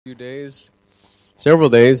Few days, several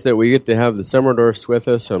days that we get to have the Summerdorfs with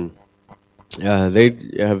us. They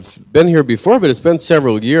have been here before, but it's been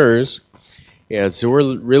several years. And so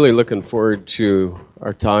we're really looking forward to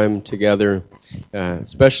our time together,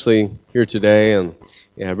 especially here today. And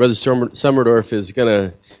Brother Summerdorf is going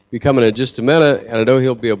to be coming in just a minute, and I know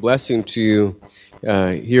he'll be a blessing to you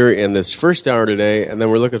here in this first hour today. And then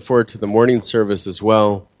we're looking forward to the morning service as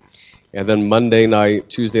well. And then Monday night,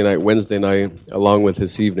 Tuesday night, Wednesday night, along with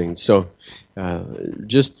this evening. So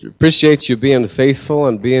just appreciate you being faithful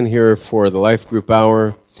and being here for the Life Group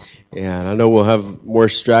Hour. And I know we'll have more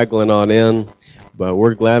straggling on in, but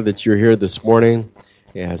we're glad that you're here this morning.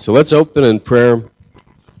 Yeah, so let's open in prayer,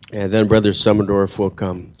 and then Brother Summerdorf will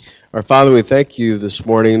come. Our Father, we thank you this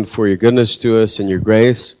morning for your goodness to us and your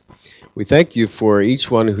grace. We thank you for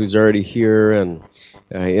each one who's already here and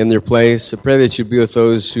in their place. I pray that you'd be with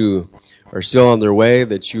those who are still on their way,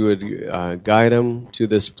 that you would guide them to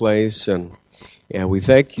this place. And we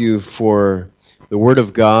thank you for the Word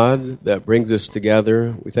of God that brings us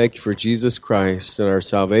together. We thank you for Jesus Christ and our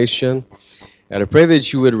salvation. And I pray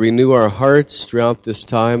that you would renew our hearts throughout this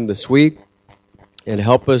time, this week, and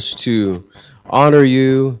help us to honor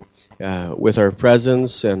you with our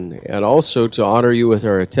presence and also to honor you with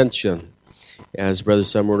our attention as Brother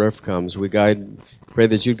Summerdorf comes. Pray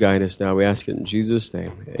that you guide us now. We ask it in Jesus'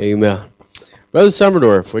 name. Amen. Brother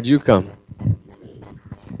Summerdorf, would you come?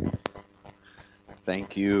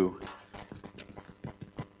 Thank you.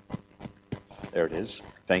 There it is.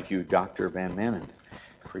 Thank you, Dr. Van Manen.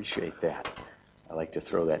 Appreciate that. I like to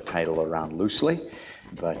throw that title around loosely.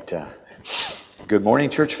 But good morning,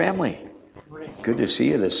 church family. Good to see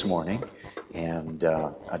you this morning. And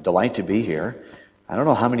a delight to be here. I don't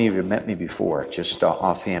know how many of you have met me before. Just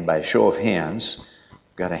offhand, by a show of hands.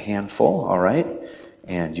 Got a handful, all right?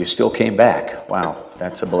 And you still came back. Wow,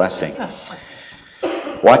 that's a blessing.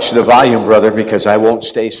 Watch the volume, brother, because I won't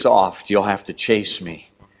stay soft. You'll have to chase me.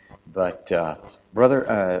 But,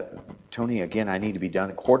 brother, Tony, again, I need to be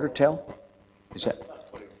done. Quarter till? Is that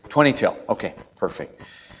 20 till? Okay, perfect.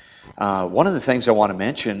 One of the things I want to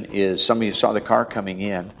mention is some of you saw the car coming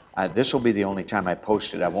in. This will be the only time I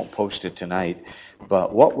post it. I won't post it tonight.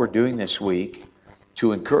 But what we're doing this week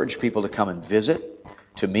to encourage people to come and visit,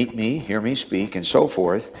 to meet me, hear me speak, and so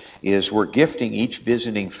forth, is we're gifting each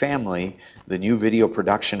visiting family the new video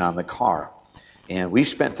production on the car. And we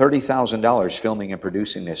spent $30,000 filming and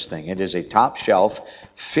producing this thing. It is a top-shelf,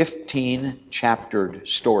 15-chaptered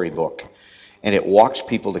storybook, and it walks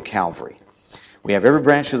people to Calvary. We have every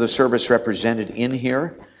branch of the service represented in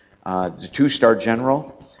here. The two-star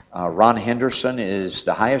general, Ron Henderson, is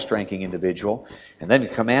the highest-ranking individual. And then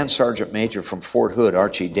Command Sergeant Major from Fort Hood,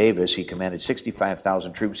 Archie Davis, he commanded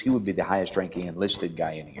 65,000 troops. He would be the highest-ranking enlisted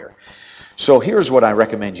guy in here. So here's what I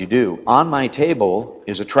recommend you do. On my table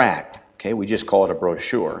is a tract. Okay, we just call it a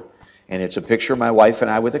brochure. And it's a picture of my wife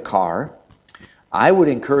and I with a car. I would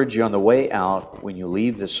encourage you on the way out, when you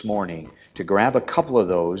leave this morning, to grab a couple of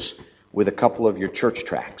those with a couple of your church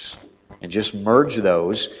tracts. And just merge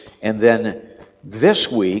those, and then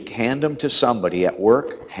this week, hand them to somebody at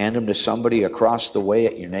work, hand them to somebody across the way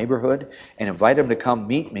at your neighborhood, and invite them to come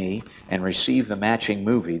meet me and receive the matching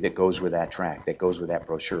movie that goes with that tract, that goes with that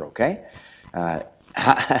brochure, okay?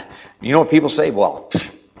 You know what people say? Well,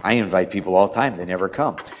 I invite people all the time. They never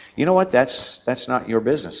come. You know what? That's not your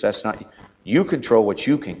business. That's not. You control what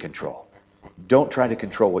you can control. Don't try to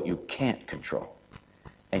control what you can't control.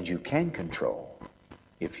 And you can control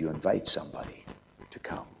if you invite somebody to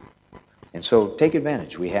come. And so take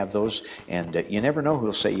advantage. We have those, and you never know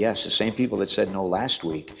who'll say yes. The same people that said no last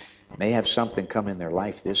week may have something come in their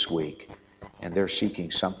life this week, and they're seeking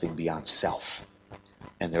something beyond self,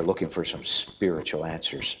 and they're looking for some spiritual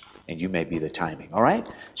answers, and you may be the timing. All right?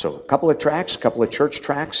 So a couple of tracts, a couple of church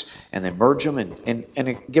tracts, and then merge them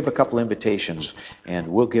and give a couple invitations, and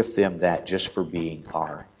we'll gift them that just for being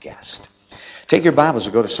our guest. Take your Bibles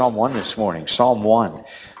and go to Psalm 1 this morning. Psalm 1.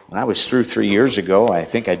 When I was through 3 years ago, I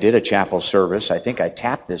think I did a chapel service. I think I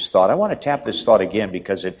tapped this thought. I want to tap this thought again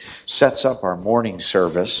because it sets up our morning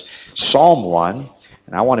service. Psalm 1,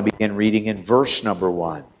 and I want to begin reading in verse number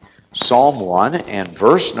 1. Psalm 1 and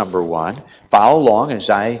verse number 1. Follow along as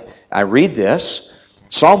I read this.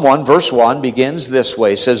 Psalm 1, verse 1 begins this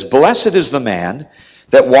way. It says, "Blessed is the man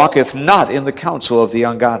that walketh not in the counsel of the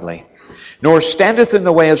ungodly, nor standeth in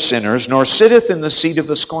the way of sinners, nor sitteth in the seat of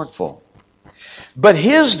the scornful. But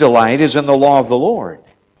his delight is in the law of the Lord,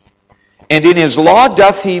 and in his law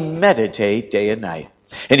doth he meditate day and night.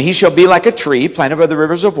 And he shall be like a tree planted by the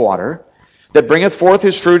rivers of water, that bringeth forth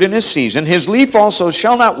his fruit in his season. His leaf also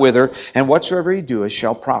shall not wither, and whatsoever he doeth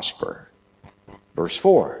shall prosper." Verse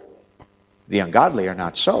 4. The ungodly are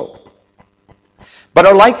not so, but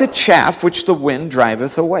are like the chaff which the wind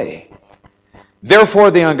driveth away.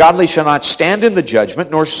 Therefore the ungodly shall not stand in the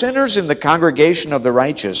judgment, nor sinners in the congregation of the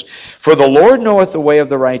righteous. For the Lord knoweth the way of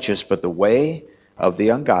the righteous, but the way of the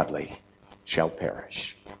ungodly shall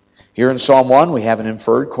perish. Here in Psalm 1 we have an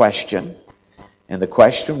inferred question, and the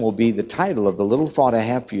question will be the title of the little thought I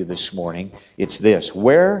have for you this morning. It's this: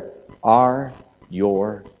 where are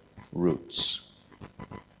your roots?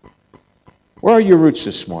 Where are your roots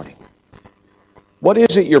this morning? What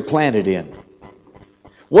is it you're planted in?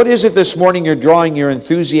 What is it this morning you're drawing your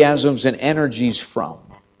enthusiasms and energies from?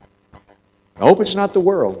 I hope it's not the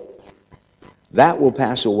world. That will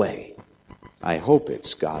pass away. I hope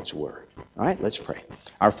it's God's Word. All right, let's pray.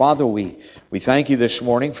 Our Father, we thank you this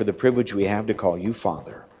morning for the privilege we have to call you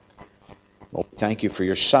Father. Lord, we thank you for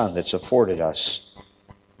your Son that's afforded us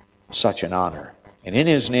such an honor. And in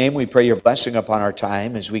His name we pray your blessing upon our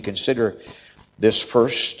time as we consider this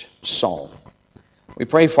first psalm. We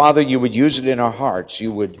pray, Father, you would use it in our hearts.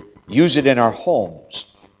 You would use it in our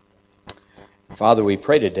homes. Father, we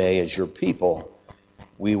pray today as your people,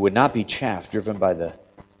 we would not be chaff driven by the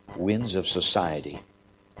winds of society,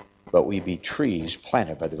 but we be trees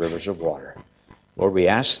planted by the rivers of water. Lord, we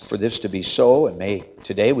ask for this to be so, and may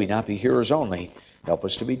today we not be hearers only. Help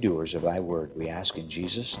us to be doers of thy word. We ask in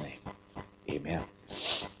Jesus' name. Amen.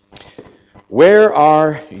 Where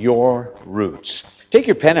are your roots? Take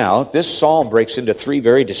your pen out. This psalm breaks into three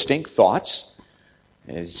very distinct thoughts.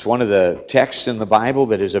 It's one of the texts in the Bible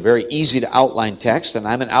that is a very easy to outline text, and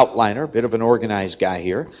I'm an outliner, a bit of an organized guy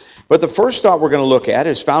here. But the first thought we're going to look at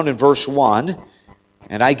is found in verse 1,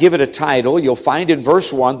 and I give it a title. You'll find in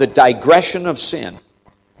verse 1, the digression of sin.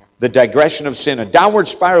 The digression of sin, a downward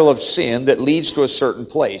spiral of sin that leads to a certain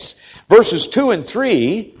place. Verses 2 and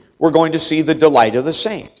 3, we're going to see the delight of the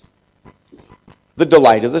saint. The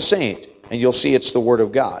delight of the saint. And you'll see it's the Word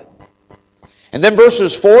of God. And then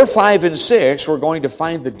verses 4, 5, and 6, we're going to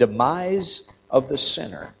find the demise of the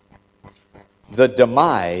sinner. The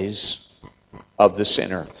demise of the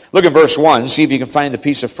sinner. Look at verse 1. See if you can find the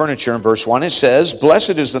piece of furniture in verse 1. It says,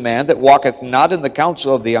 "Blessed is the man that walketh not in the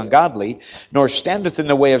counsel of the ungodly, nor standeth in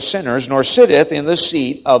the way of sinners, nor sitteth in the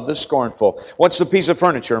seat of the scornful." What's the piece of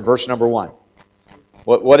furniture in verse number 1?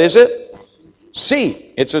 What is it?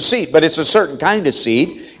 Seat. It's a seat, but it's a certain kind of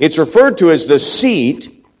seat. It's referred to as the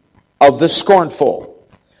seat of the scornful.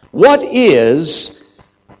 What is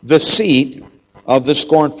the seat of the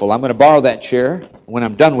scornful? I'm going to borrow that chair. When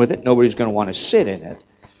I'm done with it, nobody's going to want to sit in it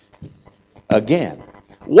again.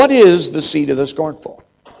 What is the seat of the scornful?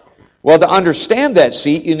 Well, to understand that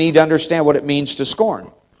seat, you need to understand what it means to scorn.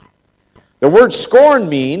 The word scorn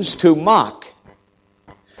means to mock,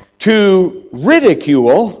 to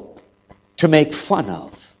ridicule, to make fun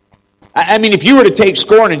of. I mean, if you were to take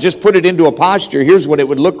scorn and just put it into a posture, here's what it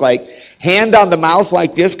would look like. Hand on the mouth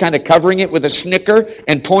like this, kind of covering it with a snicker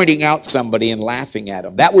and pointing out somebody and laughing at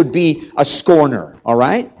them. That would be a scorner, all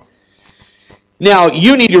right? Now,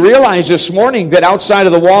 you need to realize this morning that outside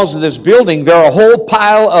of the walls of this building, there are a whole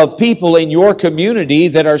pile of people in your community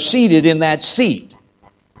that are seated in that seat.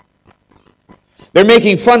 They're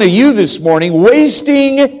making fun of you this morning,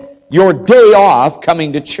 wasting your day off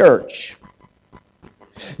coming to church.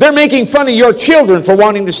 They're making fun of your children for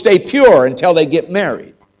wanting to stay pure until they get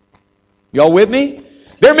married. Y'all with me?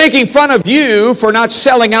 They're making fun of you for not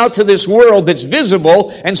selling out to this world that's visible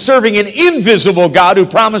and serving an invisible God who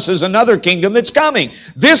promises another kingdom that's coming.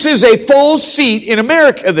 This is a full seat in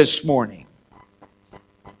America this morning.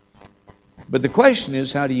 But the question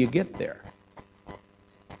is, how do you get there?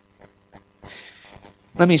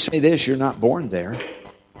 Let me say this, you're not born there.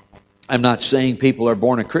 I'm not saying people are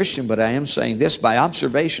born a Christian, but I am saying this by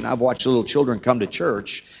observation. I've watched little children come to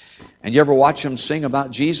church, and you ever watch them sing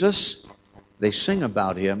about Jesus? They sing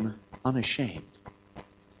about Him unashamed.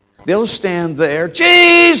 They'll stand there,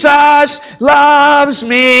 "Jesus loves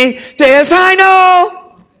me, 'tis I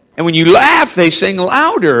know." And when you laugh, they sing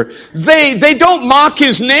louder. They don't mock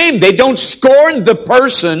His name. They don't scorn the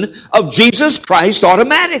person of Jesus Christ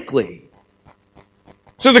automatically.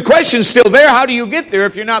 So the question's still there. How do you get there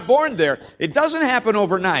if you're not born there? It doesn't happen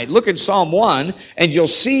overnight. Look at Psalm 1, and you'll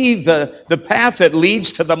see the path that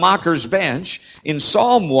leads to the mocker's bench. In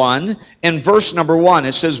Psalm 1 and verse number 1,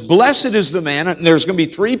 it says, "Blessed is the man," and there's going to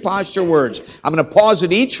be three posture words. I'm going to pause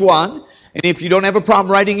at each one, and if you don't have a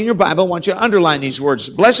problem writing in your Bible, I want you to underline these words.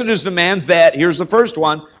 Blessed is the man that, here's the first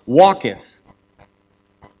one, walketh.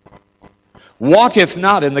 Walketh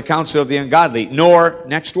not in the counsel of the ungodly, nor,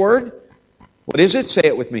 next word, what is it? Say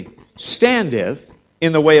it with me. Standeth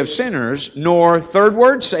in the way of sinners, nor, third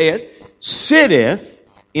word, say it, sitteth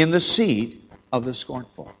in the seat of the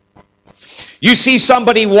scornful. You see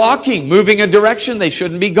somebody walking, moving a direction they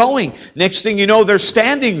shouldn't be going. Next thing you know, they're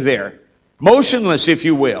standing there, motionless, if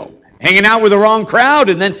you will, hanging out with the wrong crowd.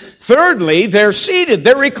 And then thirdly, they're seated,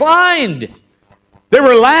 they're reclined, they're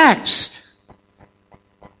relaxed,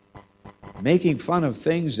 making fun of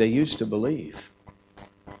things they used to believe.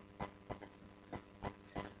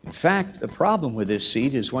 In fact, the problem with this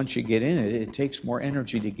seat is once you get in it, it takes more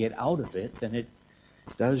energy to get out of it than it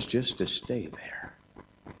does just to stay there.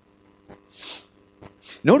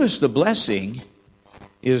 Notice the blessing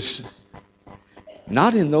is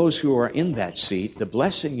not in those who are in that seat. The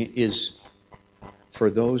blessing is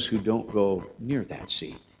for those who don't go near that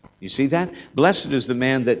seat. You see that? Blessed is the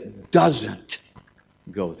man that doesn't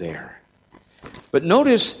go there. But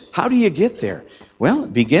notice, how do you get there? Well,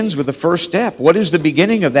 it begins with the first step. What is the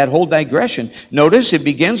beginning of that whole digression? Notice it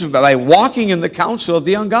begins by walking in the counsel of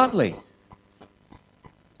the ungodly.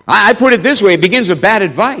 I put it this way, it begins with bad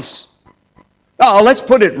advice. Oh, let's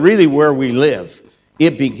put it really where we live.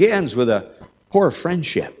 It begins with a poor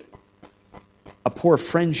friendship. A poor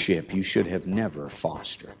friendship you should have never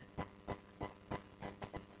fostered.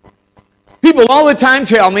 People all the time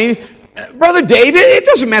tell me, Brother Dave, it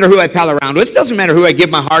doesn't matter who I pal around with. It doesn't matter who I give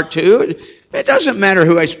my heart to. It doesn't matter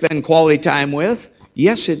who I spend quality time with.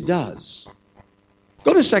 Yes, it does.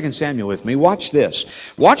 Go to 2 Samuel with me. Watch this.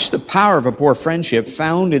 Watch the power of a poor friendship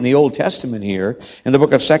found in the Old Testament here in the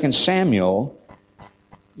book of 2 Samuel,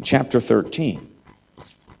 chapter 13.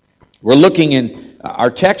 We're looking in our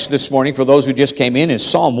text this morning, for those who just came in, is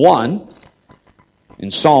Psalm 1.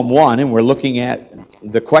 In Psalm 1, and we're looking at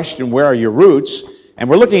the question, where are your roots? And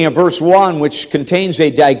we're looking at verse 1, which contains a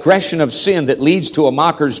digression of sin that leads to a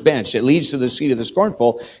mocker's bench. It leads to the seat of the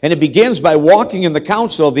scornful. And it begins by walking in the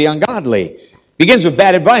counsel of the ungodly. It begins with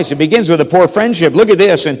bad advice. It begins with a poor friendship. Look at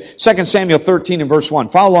this in 2 Samuel 13 and verse 1.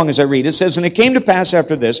 Follow along as I read. It says, And it came to pass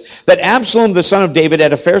after this, that Absalom the son of David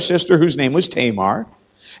had a fair sister whose name was Tamar.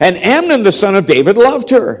 And Amnon the son of David loved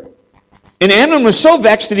her. And Amnon was so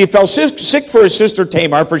vexed that he fell sick for his sister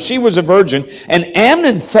Tamar, for she was a virgin. And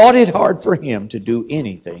Amnon thought it hard for him to do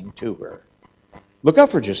anything to her. Look up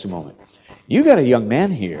for just a moment. You got a young man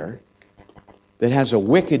here that has a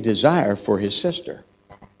wicked desire for his sister.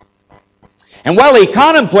 And while he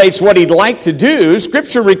contemplates what he'd like to do,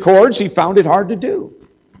 Scripture records he found it hard to do.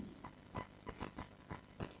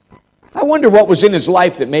 I wonder what was in his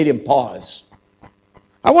life that made him pause.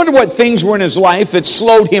 I wonder what things were in his life that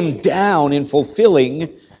slowed him down in fulfilling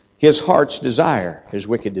his heart's desire, his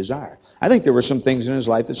wicked desire. I think there were some things in his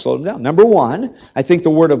life that slowed him down. Number one, I think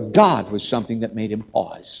the Word of God was something that made him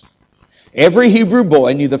pause. Every Hebrew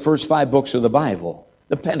boy knew the first 5 books of the Bible,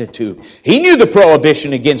 the Pentateuch. He knew the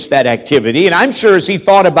prohibition against that activity, and I'm sure as he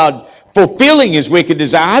thought about fulfilling his wicked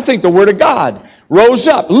desire, I think the Word of God rose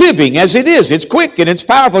up, living as it is. It's quick and it's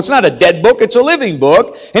powerful. It's not a dead book, it's a living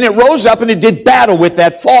book. And it rose up and it did battle with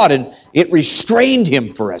that thought, and it restrained him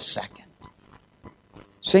for a second.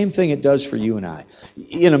 Same thing it does for you and I.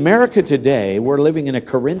 In America today, we're living in a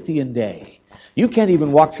Corinthian day. You can't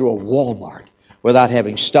even walk through a Walmart without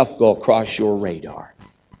having stuff go across your radar.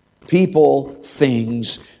 People,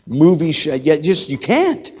 things, movies, you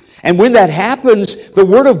can't. And when that happens, the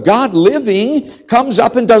Word of God living comes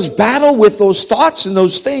up and does battle with those thoughts and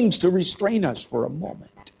those things to restrain us for a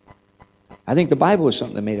moment. I think the Bible is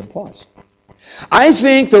something that made him pause. I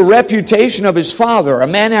think the reputation of his father, a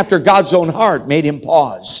man after God's own heart, made him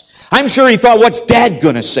pause. I'm sure he thought, what's Dad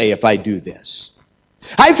going to say if I do this?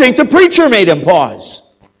 I think the preacher made him pause.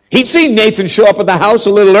 He'd seen Nathan show up at the house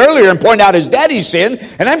a little earlier and point out his daddy's sin,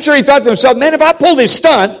 and I'm sure he thought to himself, man, if I pull this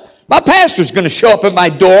stunt, my pastor's going to show up at my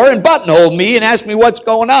door and buttonhole me and ask me what's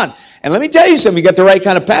going on. And let me tell you something, you got the right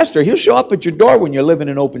kind of pastor. He'll show up at your door when you're living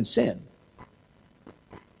in open sin.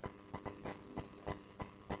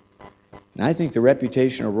 And I think the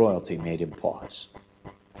reputation of royalty made him pause.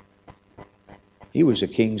 He was a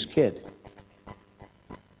king's kid.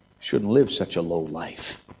 Shouldn't live such a low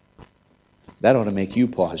life. That ought to make you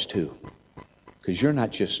pause too. Because you're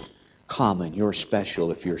not just common, you're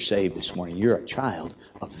special if you're saved this morning. You're a child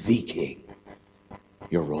of the King.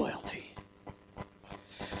 You're royalty.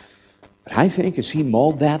 But I think as he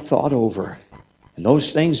mulled that thought over, and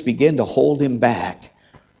those things begin to hold him back,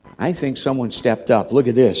 I think someone stepped up. Look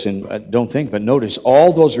at this, and don't think, but notice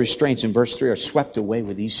all those restraints in verse 3 are swept away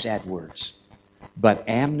with these sad words. But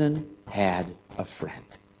Amnon had a friend.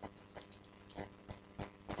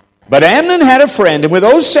 But Amnon had a friend, and with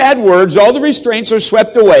those sad words, all the restraints are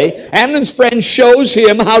swept away. Amnon's friend shows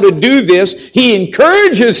him how to do this. He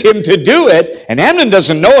encourages him to do it, and Amnon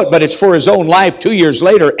doesn't know it, but it's for his own life. 2 years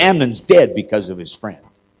later, Amnon's dead because of his friend.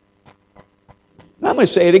 Now, I'm going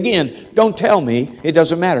to say it again. Don't tell me it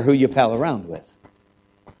doesn't matter who you pal around with.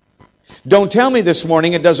 Don't tell me this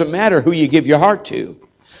morning it doesn't matter who you give your heart to.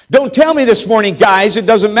 Don't tell me this morning, guys, it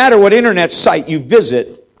doesn't matter what internet site you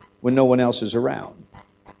visit when no one else is around.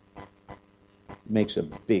 It makes a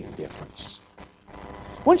big difference.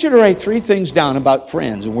 I want you to write 3 things down about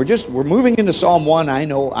friends. And we're moving into Psalm 1. I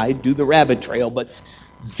know I do the rabbit trail, but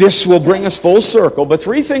this will bring us full circle. But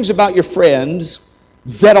 3 things about your friends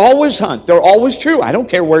that always hunt. They're always true. I don't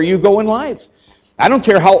care where you go in life. I don't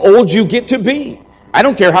care how old you get to be. I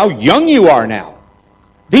don't care how young you are now.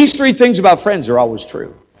 These 3 things about friends are always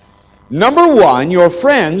true. Number 1, your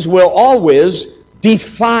friends will always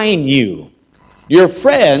define you. Your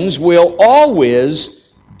friends will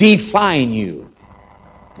always define you.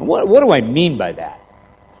 What do I mean by that?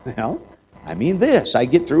 Well, I mean this. I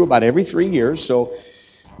get through about every 3 years, so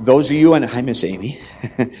those of you, and hi, Miss Amy,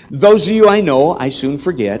 those of you I know, I soon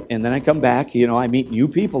forget, and then I come back, I meet new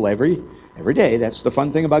people every day. That's the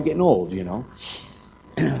fun thing about getting old,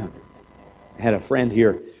 I had a friend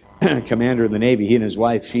here, commander in the Navy, he and his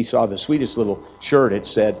wife, she saw the sweetest little shirt. It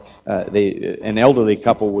said, an elderly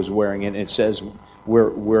couple was wearing it, and it says,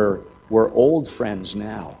 we're old friends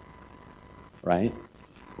now, right?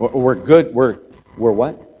 We're good, we're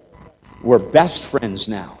what? We're best friends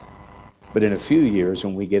now. But in a few years,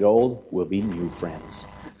 when we get old, we'll be new friends.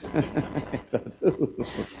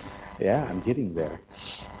 Yeah, I'm getting there.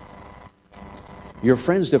 Your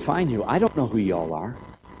friends define you. I don't know who y'all are.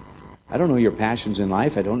 I don't know your passions in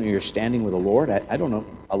life. I don't know your standing with the Lord. I don't know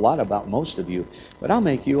a lot about most of you. But I'll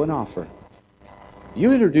make you an offer.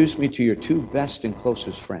 You introduce me to your 2 best and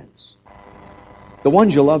closest friends. The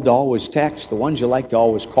ones you love to always text. The ones you like to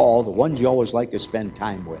always call. The ones you always like to spend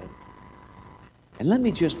time with. And let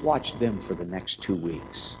me just watch them for the next 2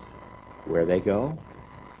 weeks. Where they go.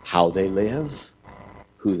 How they live.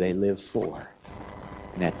 Who they live for.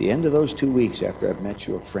 And at the end of those 2 weeks, after I've met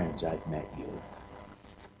your friends, I've met you.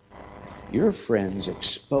 Your friends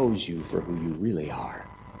expose you for who you really are,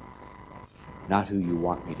 not who you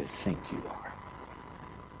want me to think you are.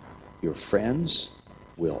 Your friends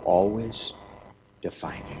will always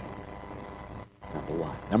define you. Number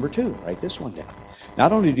 1. Number 2, write this one down.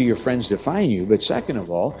 Not only do your friends define you, but second of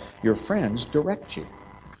all, your friends direct you.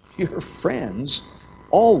 Your friends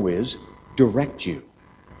always direct you.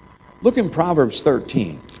 Look in Proverbs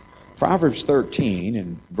 13. Proverbs 13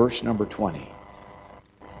 and verse number 20.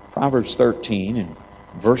 Proverbs 13 and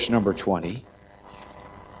verse number 20.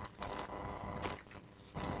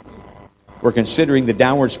 We're considering the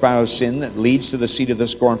downward spiral of sin that leads to the seat of the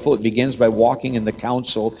scornful. It begins by walking in the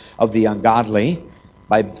counsel of the ungodly.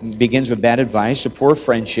 Begins with bad advice, a poor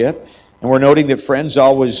friendship. And we're noting that friends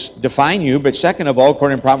always define you. But second of all,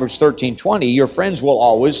 according to Proverbs 13:20, your friends will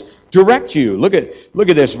always direct you. Look at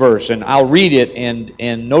this verse, and I'll read it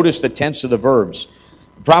and notice the tense of the verbs.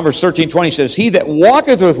 Proverbs 13:20 says, "He that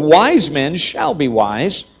walketh with wise men shall be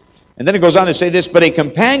wise." And then it goes on to say this, "But a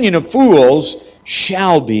companion of fools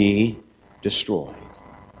shall be destroyed."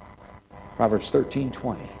 Proverbs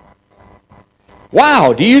 13:20.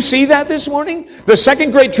 Wow, do you see that this morning? The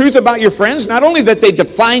second great truth about your friends, not only that they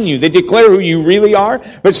define you, they declare who you really are,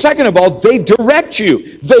 but second of all, they direct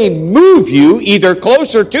you. They move you either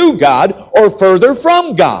closer to God or further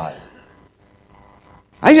from God.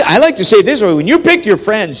 I like to say it this way, when you pick your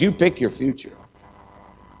friends, you pick your future.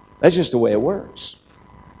 That's just the way it works.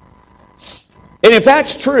 And if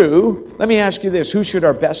that's true, let me ask you this, who should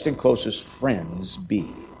our best and closest friends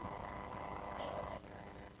be?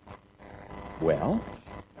 Well,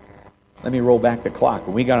 let me roll back the clock.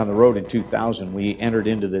 When we got on the road in 2000, we entered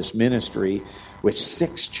into this ministry with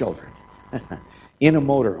 6 children in a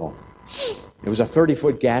motorhome. It was a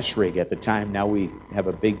 30-foot gas rig at the time. Now we have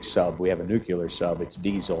a big sub. We have a nuclear sub. It's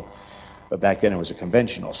diesel. But back then it was a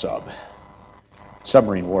conventional sub.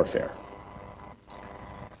 Submarine warfare.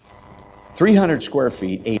 300 square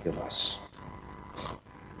feet, 8 of us.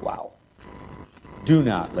 Wow. Do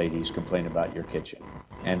not, ladies, complain about your kitchen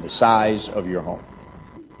and the size of your home.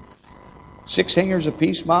 6 hangers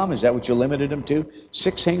apiece, Mom? Is that what you limited them to?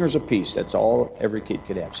 6 hangers apiece. That's all every kid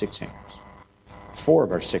could have, 6 hangers. 4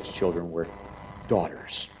 of our 6 children were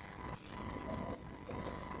daughters.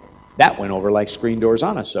 That went over like screen doors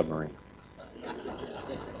on a submarine.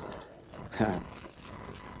 But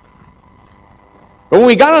when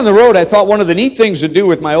we got on the road, I thought one of the neat things to do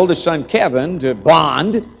with my oldest son, Kevin, to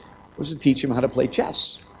bond, was to teach him how to play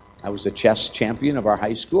chess. I was the chess champion of our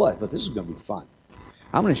high school. I thought, this is going to be fun.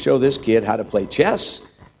 I'm going to show this kid how to play chess,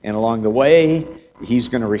 and along the way, he's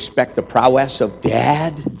going to respect the prowess of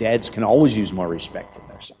Dad. Dads can always use more respect from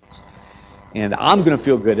their sons. And I'm going to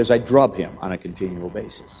feel good as I drub him on a continual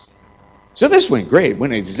basis. So this went great.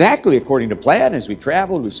 Went exactly according to plan. As we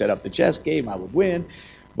traveled, we set up the chess game. I would win.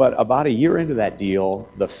 But about a year into that deal,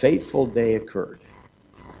 the fateful day occurred.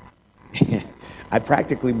 I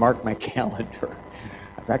practically marked my calendar.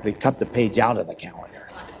 I practically cut the page out of the calendar.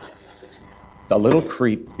 The little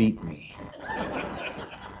creep beat me.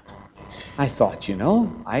 I thought,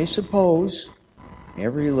 I suppose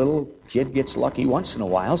every little kid gets lucky once in a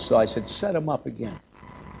while, so I said, set him up again.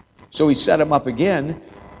 So we set him up again.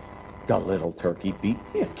 The little turkey beat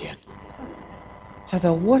me again. I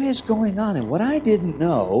thought, what is going on? And what I didn't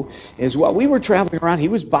know is while we were traveling around, he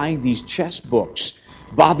was buying these chess books.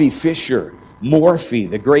 Bobby Fischer, Morphy,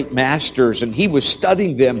 the great masters, and he was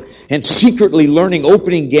studying them and secretly learning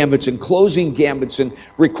opening gambits and closing gambits and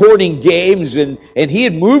recording games. And he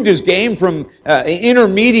had moved his game from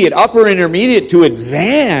intermediate, upper intermediate to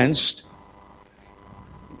advanced.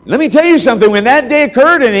 Let me tell you something. When that day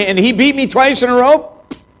occurred and he beat me twice in a row,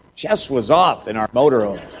 chess was off in our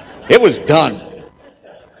motorhome. It was done.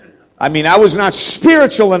 I mean, I was not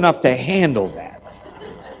spiritual enough to handle that.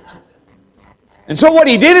 And so what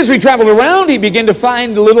he did as we traveled around, he began to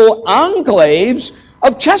find little enclaves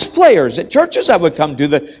of chess players at churches I would come to.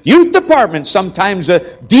 The youth department, sometimes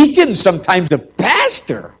a deacon, sometimes a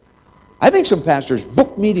pastor. I think some pastors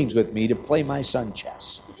book meetings with me to play my son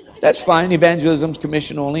chess. That's fine. Evangelism's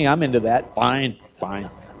commission only. I'm into that. Fine.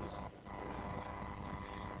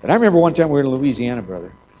 But I remember one time we were in Louisiana,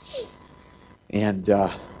 brother. And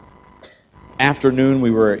afternoon,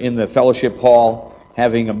 we were in the fellowship hall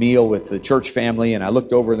having a meal with the church family, and I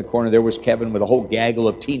looked over in the corner. There was Kevin with a whole gaggle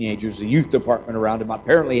of teenagers, the youth department around him.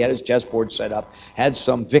 Apparently he had his chessboard set up, had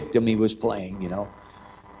some victim he was playing,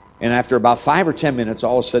 And after about 5 or 10 minutes,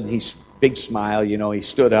 all of a sudden, big smile, he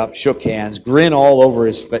stood up, shook hands, grin all over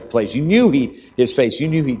his face. You knew his face. You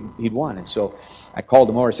knew he'd won. And so I called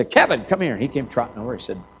him over. I said, Kevin, come here. He came trotting over. He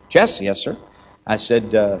said, chess? Yes, sir. I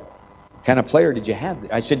said, what kind of player did you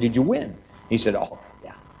have? I said, did you win? He said, oh,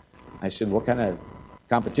 yeah. I said, what kind of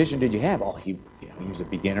competition did you have? Oh, he was a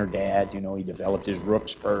beginner dad. He developed his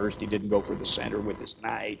rooks first. He didn't go for the center with his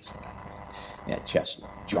knights. Yeah, chess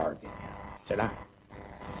jargon. I said, all right.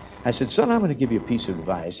 I said, son, I'm going to give you a piece of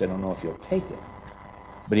advice. I don't know if you'll take it.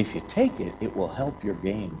 But if you take it, it will help your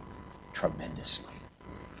game tremendously.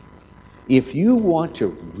 If you want to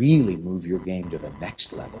really move your game to the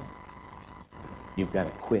next level, you've got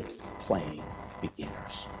to quit playing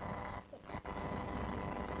beginners.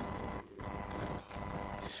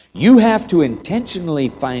 You have to intentionally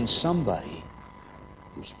find somebody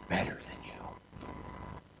who's better than you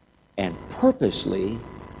and purposely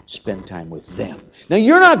spend time with them. Now,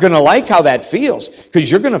 you're not going to like how that feels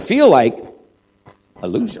because you're going to feel like a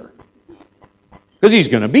loser because he's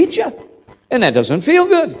going to beat you, and that doesn't feel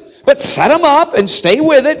good. But set him up and stay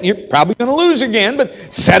with it. You're probably going to lose again, but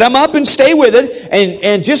set him up and stay with it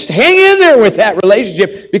and just hang in there with that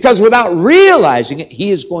relationship because without realizing it,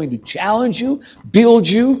 he is going to challenge you, build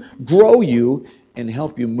you, grow you, and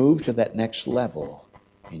help you move to that next level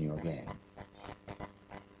in your game.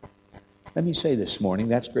 Let me say this morning,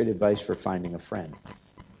 that's great advice for finding a friend.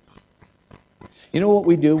 You know what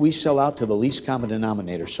we do? We sell out to the least common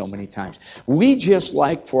denominator so many times. We just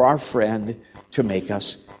like for our friend to make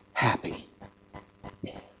us happy.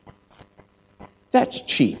 That's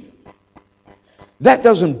cheap. That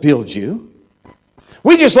doesn't build you.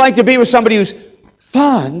 We just like to be with somebody who's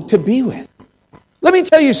fun to be with. Let me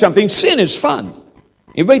tell you something. Sin is fun.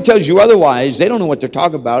 Anybody tells you otherwise, they don't know what they're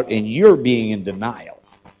talking about, and you're being in denial.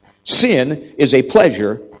 Sin is a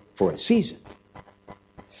pleasure for a season.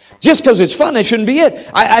 Just because it's fun, that shouldn't be it.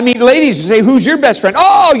 I meet ladies who say, who's your best friend?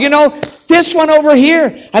 Oh, this one over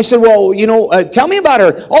here. I said, well, tell me about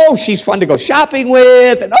her. Oh, she's fun to go shopping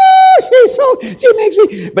with. And she makes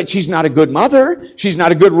me. But she's not a good mother. She's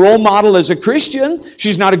not a good role model as a Christian.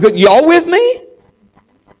 She's not a good, y'all with me?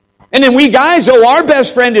 And then we guys, our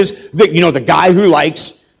best friend is the guy who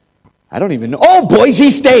likes, I don't even know. Oh,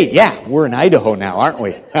 Boise State. Yeah, we're in Idaho now, aren't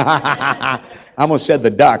we? I almost said the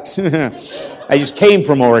Ducks. I just came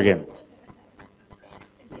from Oregon.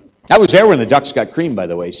 I was there when the Ducks got creamed, by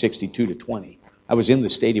the way, 62-20. I was in the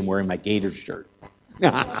stadium wearing my Gators shirt.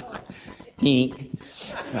 But we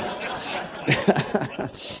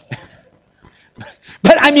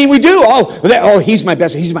do. Oh, he's my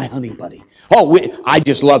best. He's my honey buddy. I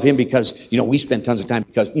just love him because, we spend tons of time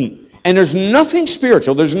because. And there's nothing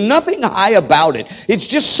spiritual. There's nothing high about it. It's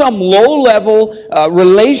just some low-level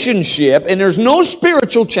relationship, and there's no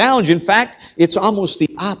spiritual challenge. In fact, it's almost the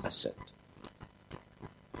opposite.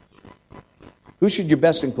 Who should your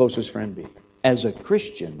best and closest friend be? As a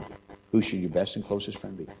Christian, who should your best and closest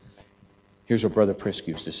friend be? Here's what Brother Prisk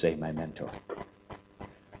used to say, my mentor.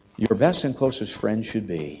 Your best and closest friend should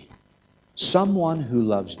be someone who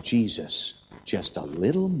loves Jesus just a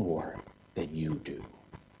little more than you do.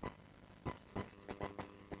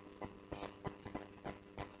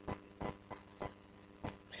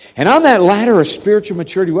 And on that ladder of spiritual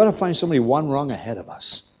maturity, we ought to find somebody one rung ahead of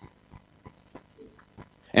us.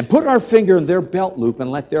 And put our finger in their belt loop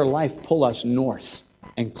and let their life pull us north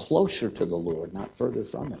and closer to the Lord, not further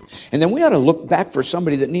from Him. And then we ought to look back for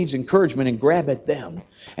somebody that needs encouragement and grab at them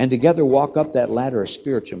and together walk up that ladder of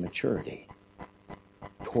spiritual maturity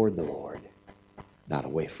toward the Lord, not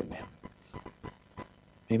away from Him.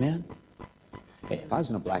 Amen? Hey, if I was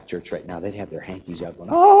in a black church right now, they'd have their hankies out going,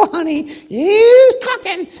 "Oh, honey, you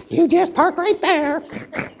talking. You just park right there."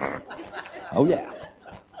 Oh, yeah.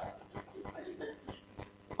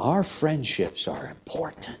 Our friendships are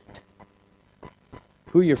important.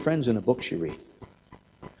 Who are your friends in the books you read?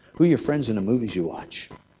 Who are your friends in the movies you watch?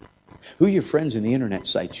 Who are your friends in the internet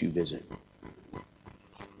sites you visit?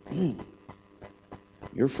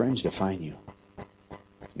 Your friends define you.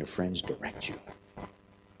 Your friends direct you.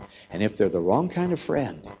 And if they're the wrong kind of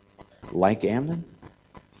friend, like Amnon,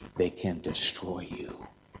 they can destroy you.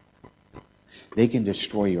 They can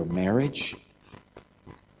destroy your marriage.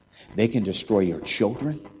 They can destroy your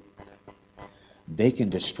children. They can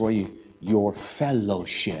destroy your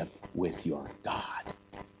fellowship with your God.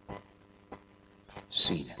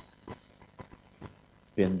 Seen it.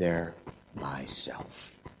 Been there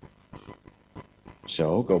myself.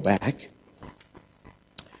 So go back.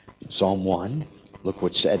 Psalm 1. Look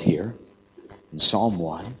what's said here. In Psalm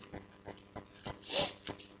 1.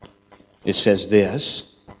 It says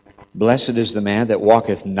this: "Blessed is the man that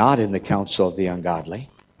walketh not in the counsel of the ungodly."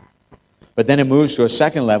 But then it moves to a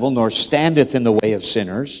second level, "Nor standeth in the way of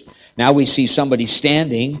sinners." Now we see somebody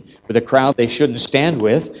standing with a crowd they shouldn't stand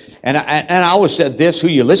with. And I always said this: who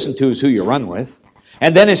you listen to is who you run with.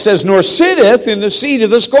 And then it says, "Nor sitteth in the seat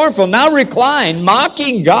of the scornful." Now recline,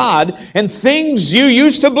 mocking God and things you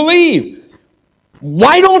used to believe.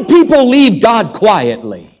 Why don't people leave God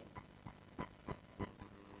quietly?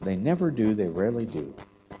 They never do. They rarely do.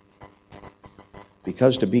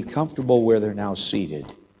 Because to be comfortable where they're now seated,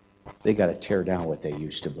 they got to tear down what they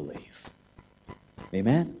used to believe.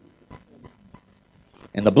 Amen?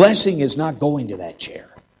 And the blessing is not going to that chair.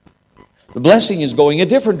 The blessing is going a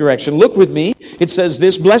different direction. Look with me. It says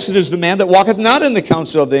this: "Blessed is the man that walketh not in the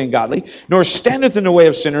counsel of the ungodly, nor standeth in the way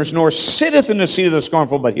of sinners, nor sitteth in the seat of the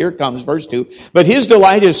scornful." But here comes verse 2. "But his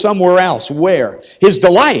delight is somewhere else." Where? His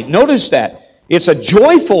delight. Notice that. It's a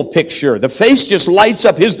joyful picture. The face just lights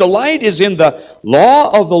up. His delight is in the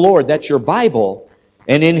law of the Lord. That's your Bible.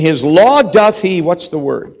 "And in his law doth he," what's the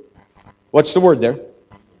word? What's the word there?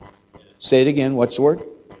 Say it again. What's the word?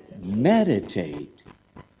 Meditate.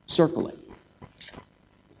 Circle it.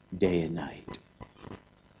 Day and night.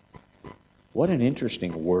 What an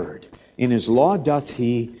interesting word. "In his law doth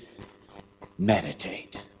he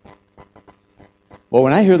meditate." Well,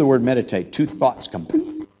 when I hear the word meditate, two thoughts come.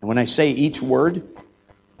 And when I say each word,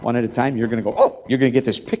 one at a time, you're going to go, oh, you're going to get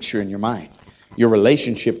this picture in your mind. Your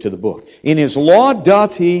relationship to the book. "In his law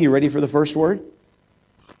doth he," you ready for the first word?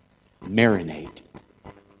 Marinate.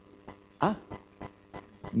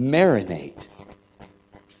 Marinate.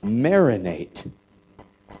 Marinate.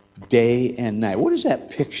 Day and night. What is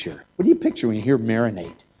that picture? What do you picture when you hear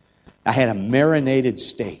marinate? I had a marinated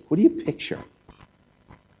steak. What do you picture?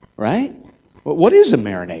 Right? What is a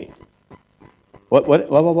marinade? What?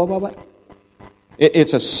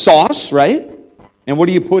 It's a sauce, right? And what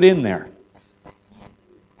do you put in there?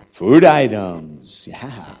 Food items.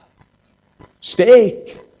 Yeah.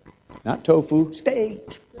 Steak. Not tofu.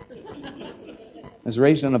 Steak. I was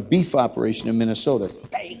raised on a beef operation in Minnesota.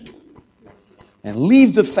 Steak. And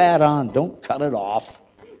leave the fat on. Don't cut it off.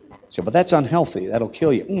 So, but that's unhealthy. That'll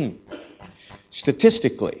kill you.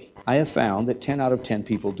 Statistically, I have found that 10 out of 10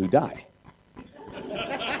 people do die.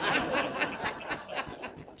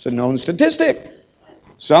 It's a known statistic.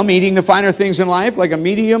 Some eating the finer things in life, like a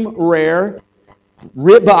medium rare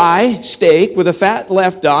ribeye steak with the fat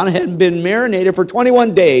left on, had been marinated for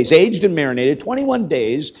 21 days, aged and marinated 21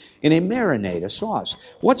 days in a marinade, a sauce.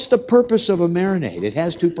 What's the purpose of a marinade? It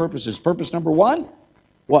has two purposes. Purpose number one,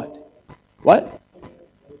 what?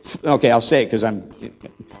 Okay, I'll say it because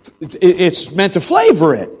it's meant to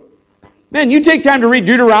flavor it. Man, you take time to read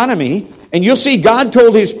Deuteronomy, and you'll see God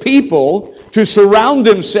told His people to surround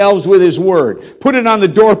themselves with His Word. Put it on the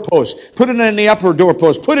doorpost. Put it on the upper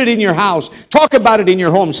doorpost. Put it in your house. Talk about it in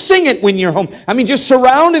your home. Sing it when you're home. I mean, just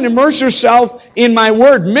surround and immerse yourself in my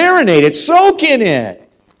Word. Marinate it. Soak in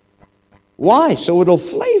it. Why? So it'll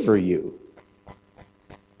flavor you.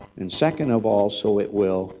 And second of all, so it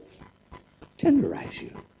will tenderize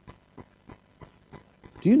you.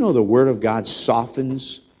 Do you know the Word of God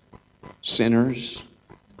softens sinners,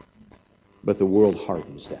 but the world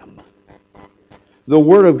hardens them? The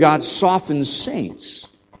Word of God softens saints,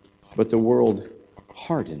 but the world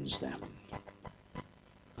hardens them.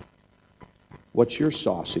 What's your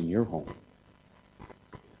sauce in your home?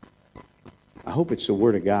 I hope it's the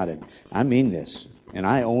Word of God, and I mean this. And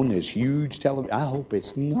I own this huge television. I hope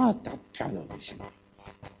it's not the television.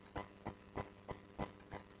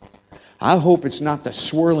 I hope it's not the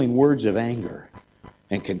swirling words of anger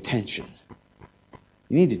and contention.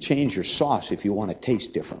 You need to change your sauce if you want to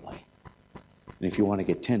taste differently. And if you want to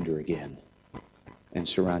get tender again. And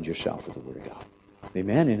surround yourself with the Word of God.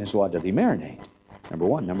 Amen. In His law doth He marinate. Number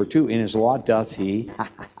one. Number two, in His law doth He,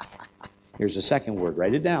 here's the second word,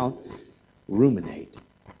 write it down, ruminate.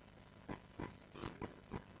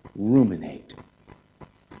 Ruminate.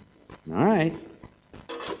 All right.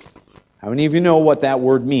 How many of you know what that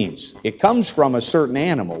word means? It comes from a certain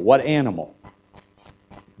animal. What animal?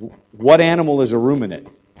 What animal is a ruminant?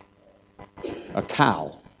 A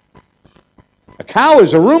cow. A cow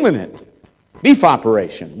is a ruminant. Beef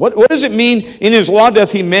operation. What does it mean? In His law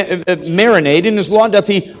doth He marinate. In His law doth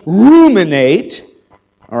He ruminate.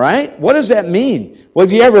 All right? What does that mean? Well,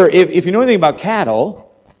 if you know anything about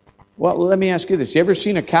cattle, well, let me ask you this. You ever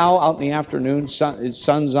seen a cow out in the afternoon,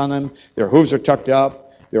 sun's on them, their hooves are tucked up,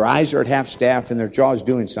 their eyes are at half staff, and their jaw's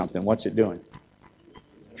doing something? What's it doing?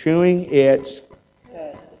 Chewing its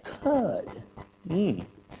cud.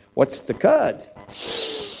 What's the cud?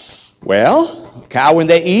 Well, cow, when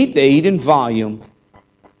they eat in volume.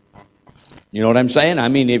 You know what I'm saying? I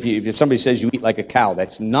mean, if somebody says you eat like a cow,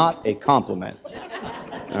 that's not a compliment.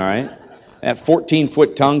 All right? That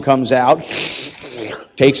 14-foot tongue comes out,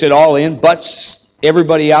 takes it all in, butts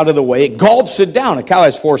everybody out of the way, it gulps it down. A cow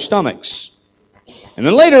has 4 stomachs. And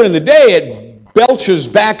then later in the day, it belches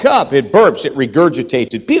back up. It burps, it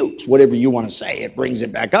regurgitates, it pukes, whatever you want to say. It brings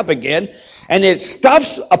it back up again. And it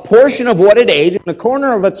stuffs a portion of what it ate in the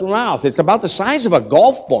corner of its mouth. It's about the size of a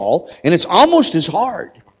golf ball, and it's almost as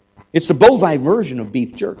hard. It's the bovine version of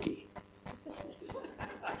beef jerky.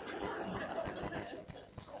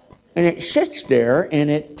 And it sits there, and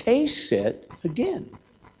it tastes it again.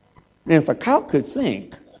 And if a cow could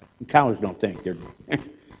think, cows don't think.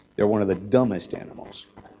 They're one of the dumbest animals.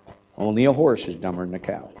 Only a horse is dumber than a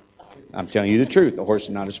cow. I'm telling you the truth. A horse is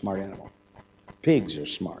not a smart animal. Pigs are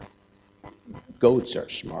smart. Goats are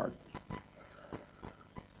smart.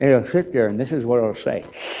 It'll sit there, and this is what it'll say.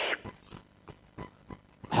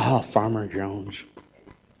 Oh, Farmer Jones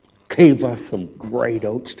gave us some great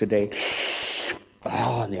oats today.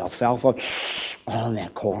 Oh, and the alfalfa. Oh, and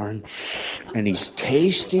that corn. And he's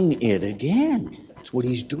tasting it again. That's what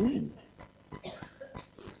he's doing.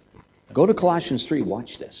 Go to Colossians 3.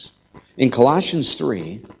 Watch this. In Colossians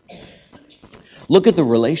 3, look at the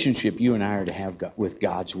relationship you and I are to have with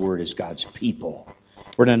God's Word as God's people.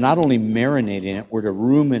 We're to not only marinate in it, we're to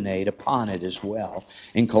ruminate upon it as well.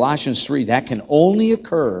 In Colossians 3, that can only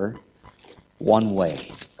occur one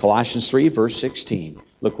way. Colossians 3, verse 16.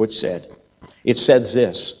 Look what's said. It says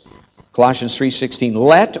this. Colossians 3:16.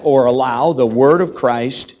 Let or allow the word of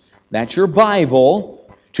Christ, that's your Bible,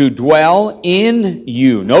 to dwell in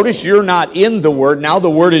you. Notice you're not in the Word. Now the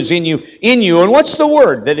Word is in you. In you. And what's the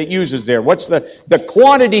word that it uses there? What's the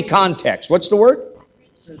quantity context? What's the word?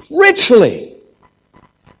 Richly.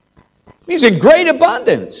 It means in great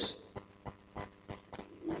abundance.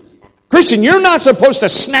 Christian, you're not supposed to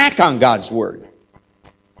snack on God's Word.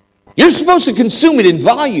 You're supposed to consume it in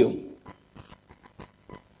volume.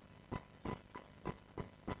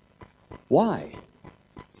 Why?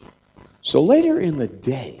 So later in the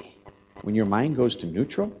day, when your mind goes to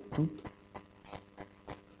neutral,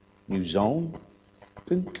 you zone,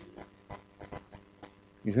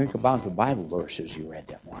 you think about the Bible verses you read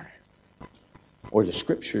that morning, or the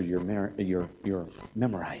scripture you're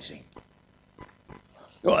memorizing.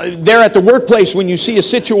 There at the workplace, when you see a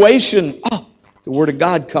situation, the Word of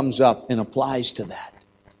God comes up and applies to that,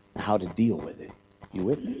 and how to deal with it. You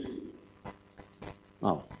with me?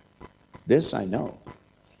 Oh, this I know.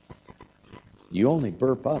 You only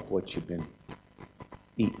burp up what you've been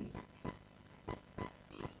eating.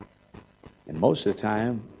 And most of the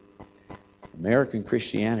time, American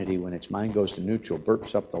Christianity, when its mind goes to neutral,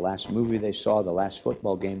 burps up the last movie they saw, the last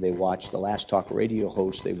football game they watched, the last talk radio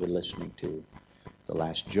host they were listening to, the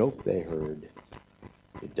last joke they heard.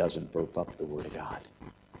 It doesn't burp up the Word of God.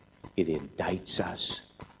 It indicts us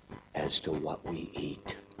as to what we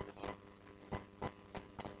eat.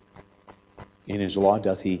 In His law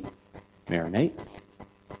doth He marinate,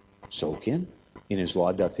 soak in. In His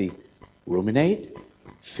law doth He ruminate,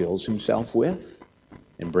 fills Himself with,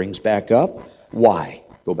 and brings back up. Why?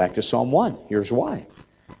 Go back to Psalm 1. Here's why.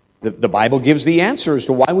 The Bible gives the answer as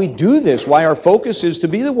to why we do this, why our focus is to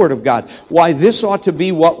be the Word of God, why this ought to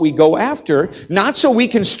be what we go after, not so we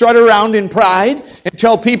can strut around in pride and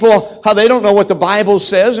tell people how they don't know what the Bible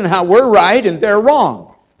says and how we're right and they're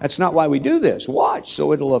wrong. That's not why we do this. Watch,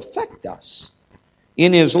 so it'll affect us.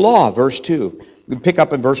 In His law, verse 2. We pick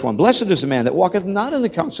up in verse 1. Blessed is the man that walketh not in the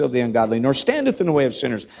counsel of the ungodly, nor standeth in the way of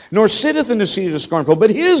sinners, nor sitteth in the seat of the scornful. But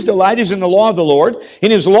his delight is in the law of the Lord.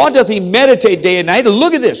 In His law doth he meditate day and night. And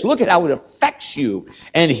look at this. Look at how it affects you.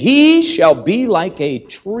 And he shall be like a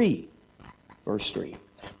tree. Verse 3.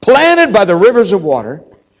 Planted by the rivers of water,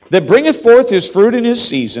 that bringeth forth his fruit in his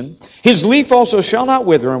season. His leaf also shall not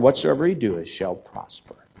wither, and whatsoever he doeth shall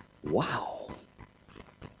prosper. Wow.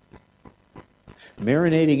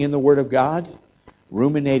 Marinating in the Word of God,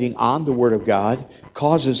 ruminating on the Word of God,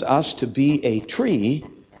 causes us to be a tree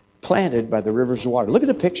planted by the rivers of water. Look at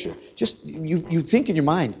the picture. Just you think in your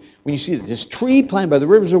mind when you see this tree planted by the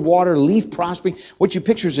rivers of water, leaf prospering. What you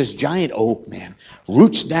picture is this giant oak, man.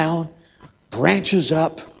 Roots down, branches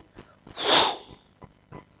up,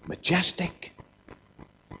 majestic,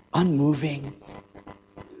 unmoving,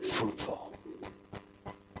 fruitful.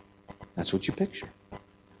 That's what you picture.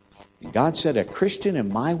 And God said, a Christian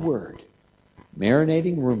in my word,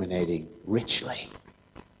 marinating, ruminating richly,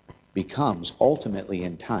 becomes ultimately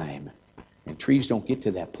in time, and trees don't get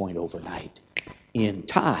to that point overnight. In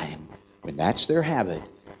time, when that's their habit,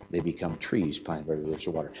 they become trees planted by the rivers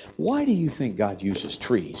of water. Why do you think God uses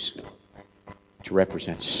trees to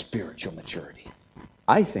represent spiritual maturity?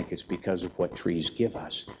 I think it's because of what trees give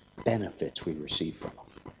us, benefits we receive from them.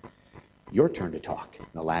 Your turn to talk in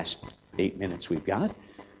the last 8 minutes we've got.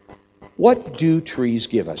 What do trees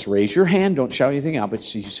give us? Raise your hand. Don't shout anything out.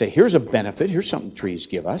 But you say, here's a benefit. Here's something trees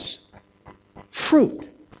give us. Fruit.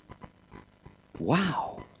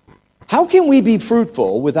 Wow. How can we be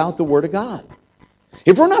fruitful without the Word of God?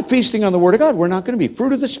 If we're not feasting on the Word of God, we're not going to be.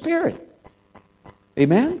 Fruit of the Spirit.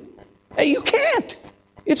 Amen? Hey, you can't.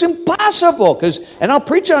 It's impossible. And I'll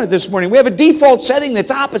preach on it this morning. We have a default setting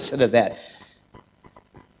that's opposite of that.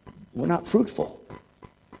 We're not fruitful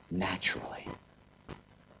naturally.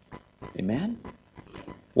 Amen?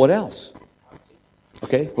 What else?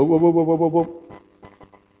 Okay. Whoa.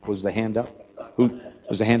 Was the hand up? Who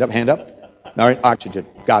was the hand up? Hand up? All right, oxygen.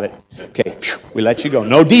 Got it. Okay. We let you go.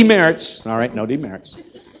 No demerits. All right, no demerits.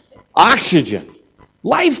 Oxygen.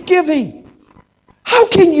 Life-giving. How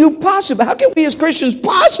can we as Christians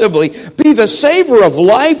possibly be the savor of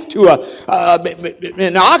life to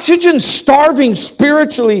an oxygen-starving,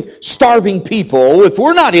 spiritually starving people if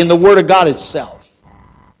we're not in the Word of God itself?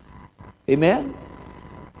 Amen?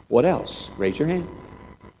 What else? Raise your hand.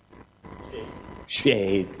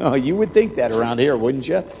 Shade. Oh, you would think that around here, wouldn't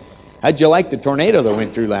you? How'd you like the tornado that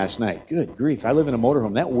went through last night? Good grief. I live in a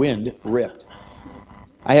motorhome. That wind ripped.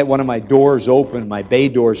 I had one of my doors open, my bay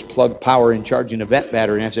doors plugged power in, charging a vet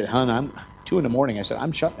battery, and I said, hon, I'm 2 a.m. I said,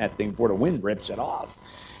 I'm shutting that thing before the wind rips it off.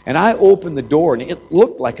 And I opened the door, and it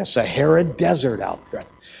looked like a Sahara desert out there.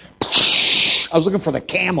 I was looking for the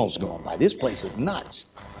camels going by. This place is nuts.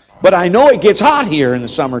 But I know it gets hot here in the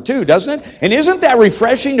summer too, doesn't it? And isn't that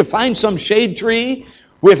refreshing to find some shade tree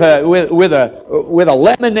with a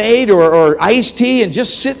lemonade or iced tea and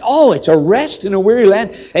just sit? Oh, it's a rest in a weary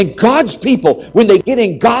land. And God's people, when they get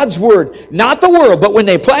in God's Word, not the world, but when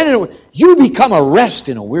they plant it, you become a rest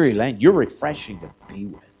in a weary land. You're refreshing to be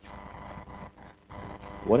with.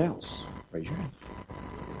 What else? Raise your hand.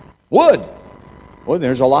 Wood. Well,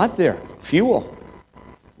 there's a lot there. Fuel.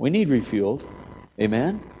 We need refueled.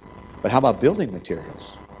 Amen? But how about building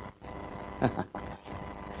materials?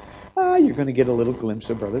 You're going to get a little glimpse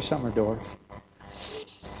of Brother Summerdorf.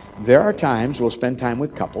 There are times we'll spend time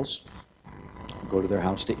with couples, go to their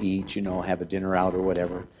house to eat, have a dinner out or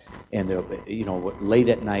whatever, and late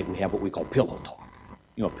at night we have what we call pillow talk.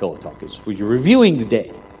 Pillow talk is where you're reviewing the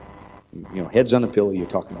day. Heads on the pillow, you're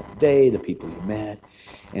talking about the day, the people you met.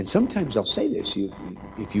 And sometimes I'll say this,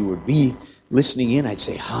 if you would be listening in, I'd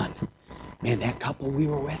say, hon, man, that couple we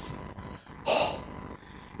were with,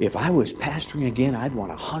 if I was pastoring again, I'd want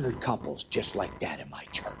 100 couples just like that in my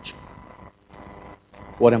church.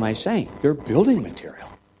 What am I saying? They're building material.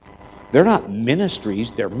 They're not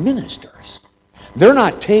ministries, they're ministers. They're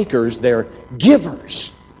not takers, they're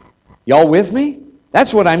givers. Y'all with me?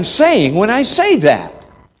 That's what I'm saying when I say that.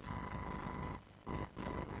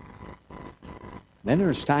 Then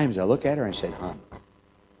there's times I look at her and I say, hon,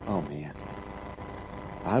 oh man,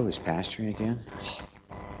 I was pastoring again.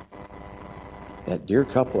 That dear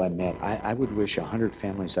couple I met, I would wish 100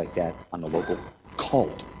 families like that on the local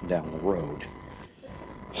cult down the road.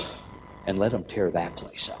 And let them tear that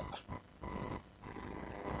place up.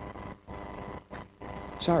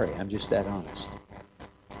 Sorry, I'm just that honest.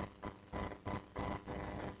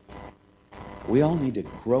 We all need to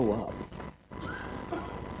grow up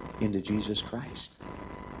into Jesus Christ.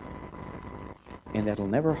 And that'll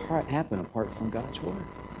never happen apart from God's Word.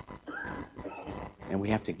 And we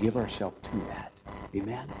have to give ourselves to that.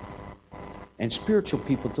 Amen? And spiritual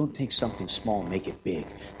people don't take something small and make it big.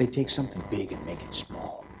 They take something big and make it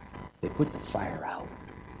small. They put the fire out.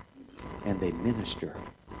 And they minister.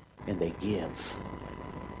 And they give.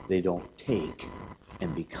 They don't take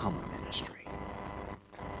and become a ministry.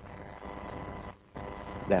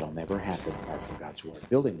 That'll never happen apart from God's Word.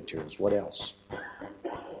 Building materials. What else?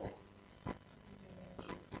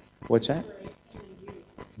 What's that?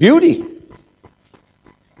 Beauty.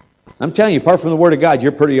 I'm telling you, apart from the Word of God,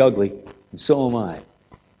 you're pretty ugly. And so am I.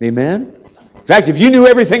 Amen? In fact, if you knew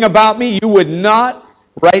everything about me, you would not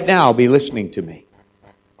right now be listening to me.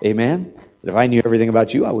 Amen? But if I knew everything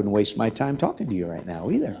about you, I wouldn't waste my time talking to you right now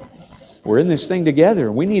either. We're in this thing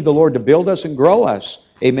together. We need the Lord to build us and grow us.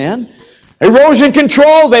 Amen? Erosion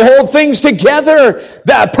control, they hold things together.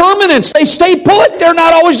 The permanence, they stay put. They're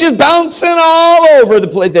not always just bouncing all over the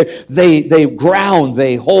place. They ground,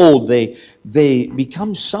 they hold, they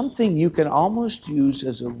become something you can almost use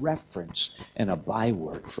as a reference and a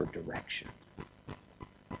byword for direction.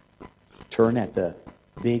 Turn at the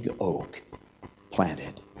big oak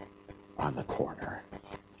planted on the corner.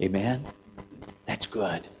 Amen? That's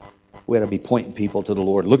good. We ought to be pointing people to the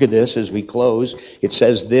Lord. Look at this as we close. It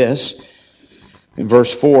says this. In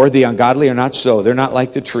verse 4, the ungodly are not so. They're not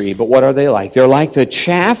like the tree. But what are they like? They're like the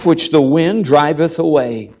chaff which the wind driveth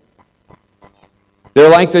away.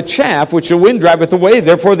 They're like the chaff which the wind driveth away.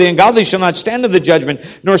 Therefore the ungodly shall not stand in the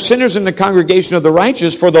judgment, nor sinners in the congregation of the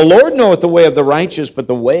righteous. For the Lord knoweth the way of the righteous, but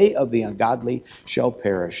the way of the ungodly shall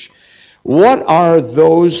perish. What are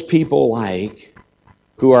those people like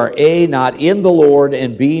who are A, not in the Lord,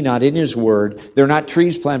 and B, not in His Word? They're not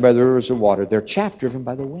trees planted by the rivers of water. They're chaff driven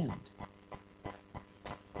by the wind.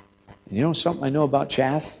 You know something I know about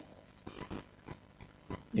chaff?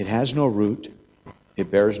 It has no root.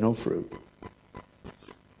 It bears no fruit.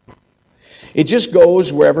 It just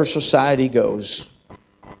goes wherever society goes.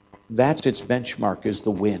 That's its benchmark, is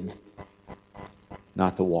the wind,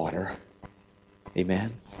 not the water.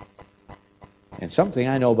 Amen? And something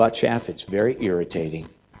I know about chaff, it's very irritating.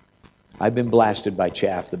 I've been blasted by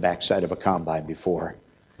chaff the backside of a combine before.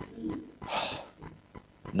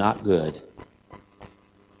 Not good.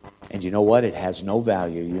 And you know what? It has no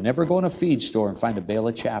value. You never go in a feed store and find a bale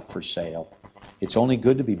of chaff for sale. It's only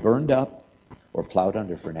good to be burned up or plowed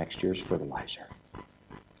under for next year's fertilizer.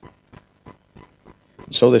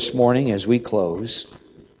 So this morning as we close,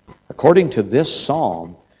 according to this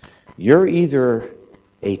psalm, you're either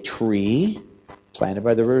a tree planted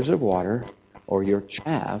by the rivers of water or you're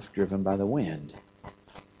chaff driven by the wind.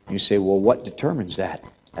 You say, well, what determines that?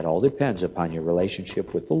 That all depends upon your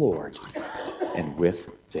relationship with the Lord and with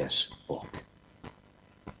this book.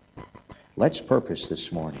 Let's purpose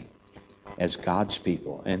this morning as God's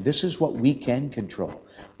people. And this is what we can control.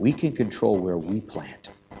 We can control where we plant.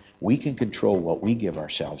 We can control what we give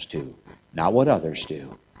ourselves to, not what others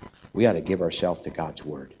do. We ought to give ourselves to God's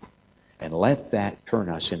Word. And let that turn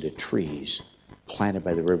us into trees planted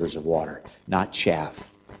by the rivers of water, not chaff,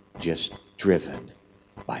 just driven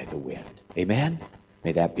by the wind. Amen?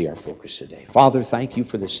 May that be our focus today. Father, thank you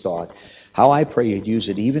for this thought. How I pray you'd use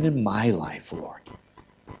it even in my life, Lord.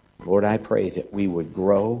 Lord, I pray that we would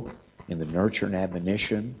grow in the nurture and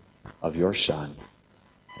admonition of your Son.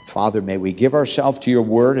 And Father, may we give ourselves to your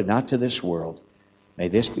word and not to this world. May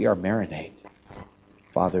this be our marinade.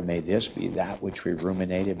 Father, may this be that which we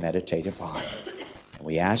ruminate and meditate upon. And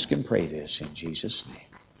we ask and pray this in Jesus'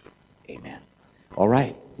 name. Amen. All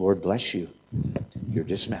right. Lord bless you. You're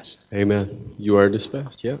dismissed. Amen. You are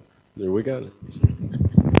dismissed. Yeah. There we got it.